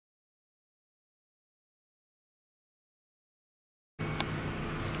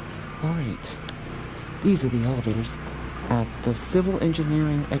Alright, these are the elevators at the Civil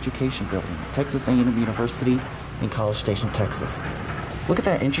Engineering Education Building, Texas A&M University in College Station, Texas. Look at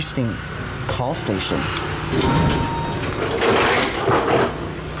that interesting call station.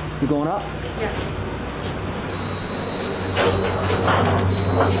 You going up? Yes.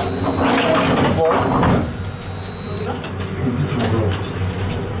 Floor?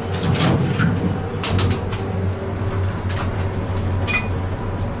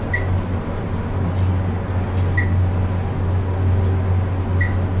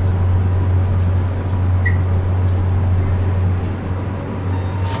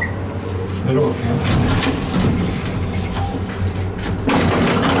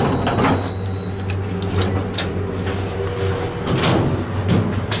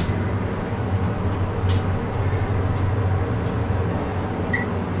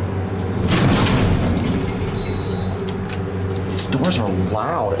 These doors are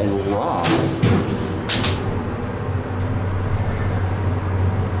loud and rough.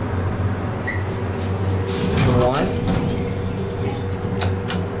 One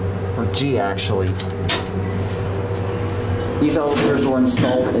or G actually. These elevators were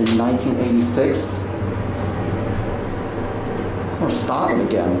installed in 1986. Or stop them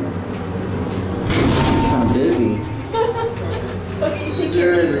again. Kind of busy. Okay, you take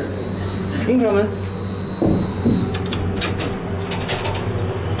care. Incoming.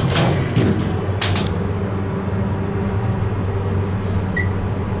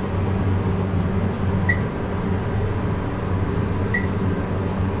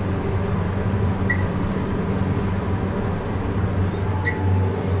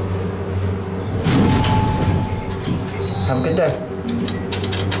 Have a good day.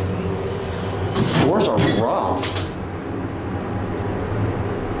 These doors are rough.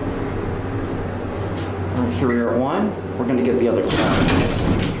 Here we are at one. We're going to get the other car.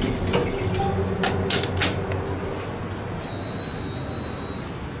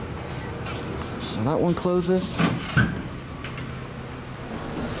 So that one closes.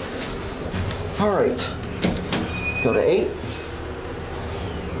 All right. Let's go to 8.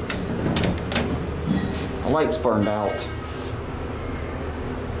 The light's burned out.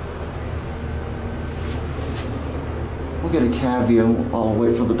 We'll get a cab view while we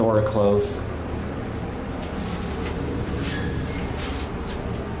wait for the door to close.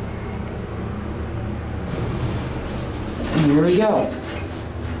 And here we go.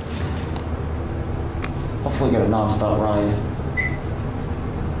 Hopefully get a non-stop ride.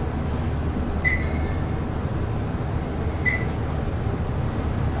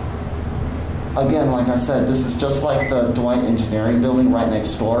 Again, like I said, this is just like the Dwight Engineering building right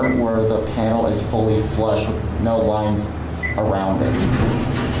next door where the panel is fully flush with no lines around it.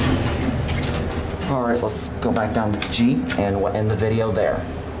 Alright, let's go back down to G and we'll end the video there.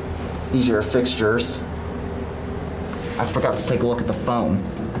 These are your fixtures. I forgot to take a look at the phone,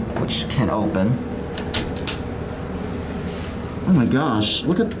 which can open. Oh my gosh,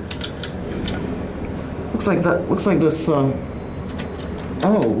 look at... Looks like this, oh,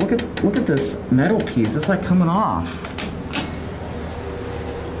 look at this metal piece. It's like coming off.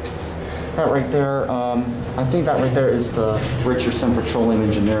 That right there, I think that right there is the Richardson Petroleum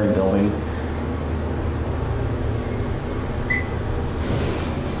Engineering building.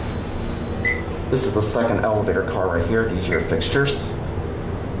 This is the second elevator car right here. These are your fixtures.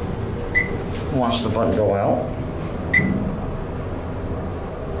 Watch the button go out.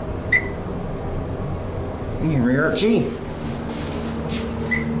 And here we are at G.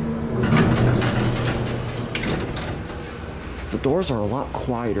 The doors are a lot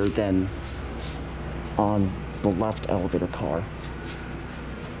quieter than on the left elevator car.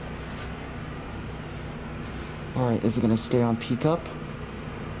 Alright, is it going to stay on peak up?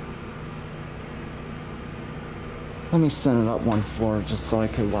 Let me send it up one floor just so I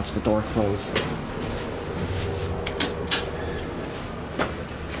could watch the door close.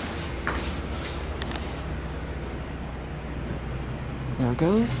 There it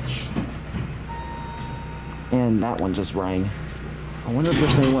goes. And that one just rang. I wonder if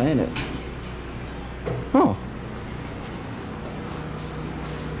there's anyone in it. Oh.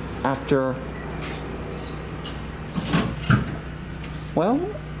 After... Well,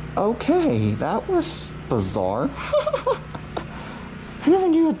 okay, that was bizarre. I never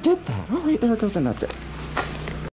knew it did that. Alright, there it goes, and that's it.